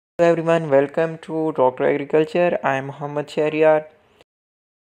Everyone, welcome to Dr. Agriculture. I am Muhammad Shahriar.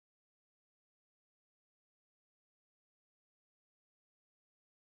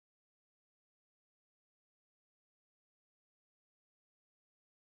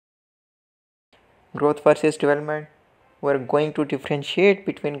 Growth versus development. We're going to differentiate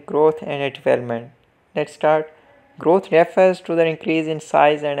between growth and development. Let's start. Growth refers to the increase in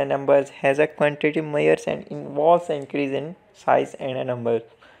size and numbers, has a quantitative measures and involves an increase in size and numbers.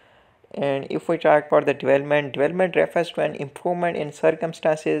 And if we talk about the development refers to an improvement in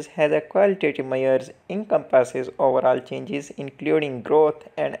circumstances, has a qualitative measures, encompasses overall changes including growth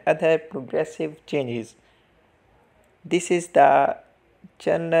and other progressive changes. This is the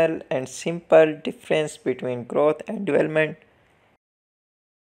general and simple difference between growth and development.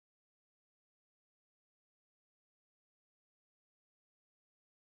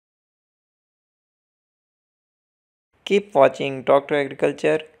 Keep watching Dr.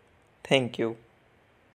 Agriculture. Thank you.